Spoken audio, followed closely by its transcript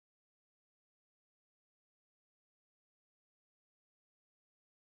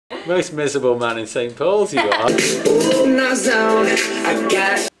Most miserable man in St. Paul's, you are.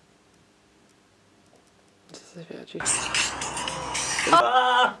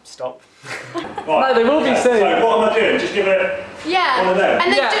 Stop. No, they will be soon. So what am I doing? Just give it one of them?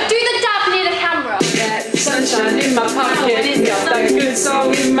 And then do the dab near the camera. Sunshine in my pocket, got that good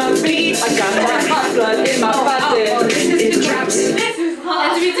song in my feet. I got that hot blood in my body. This is the traps.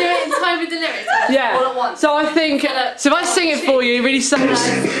 And do we do it in time with the lyrics? Yeah. All at once. So I think, so if I sing it for you, really slow. Yeah,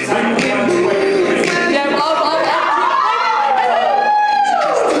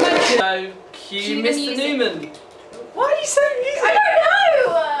 so, cue Mr. Newman. Why are you so music? I don't know!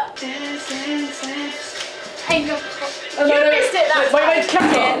 Hey, no. You missed it that time. Wait, come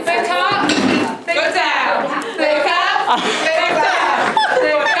on. Back up. Go down. Back up. Back down.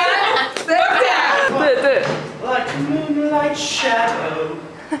 Back down. Do it. Like a moonlight shadow.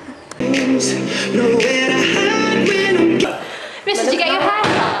 Miss, did you get your hair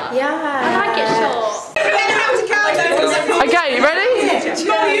cut? Yeah. I like it short. Okay, you ready?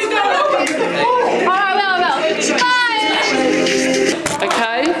 Alright, well. Bye!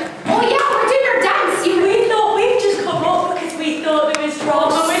 Okay. Oh yeah, we're doing our dance. We thought we'd just come up because we thought there was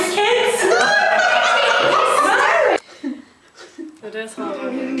drama with kids. It is hard. Oh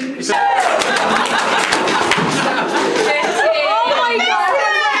my god!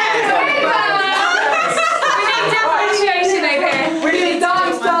 We need differentiation over here. We need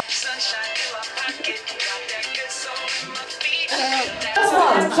dance stuff.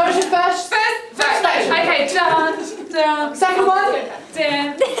 So what's your first stage? Okay, dance. Second one?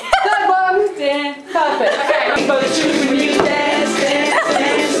 Dance. Third one? Perfect. Okay. But when you dance.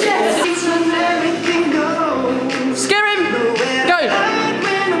 Scare him! Go!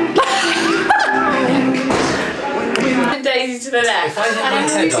 And Daisy to the left. If I hit my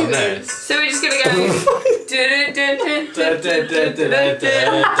head on this. So we're just gonna go.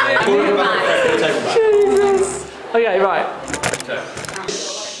 Jesus. Okay, right.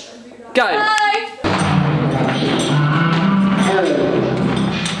 Go. Bye.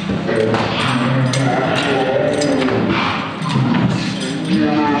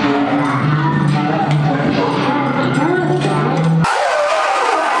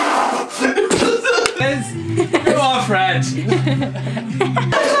 Come on, Fred.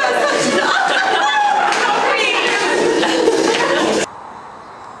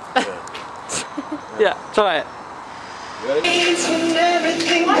 Yeah, try it.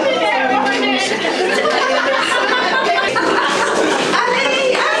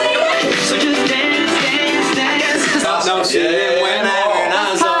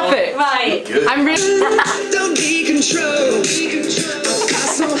 Perfect. Right. I'm really.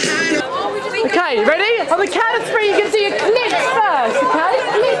 Okay, ready? On the count of three, you can do your clicks first, okay?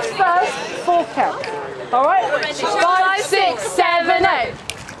 Clicks first, 4 count. Alright? 5, 6, 7, 8.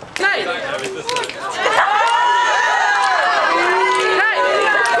 Okay.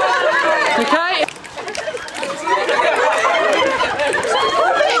 Okay.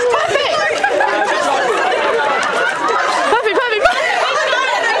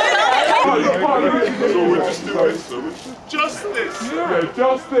 Just this. Yeah,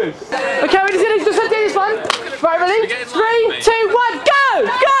 just this. Okay, we're just gonna do this one. Right, ready? 3, 2, 1, go! Go,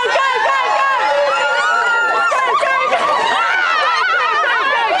 go, go, go!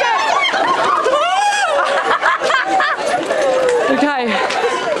 Okay.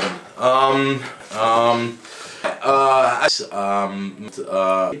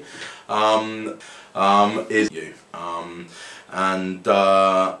 Is you.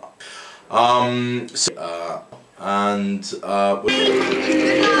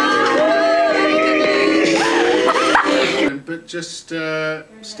 But just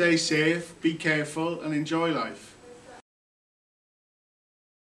stay safe, be careful, and enjoy life.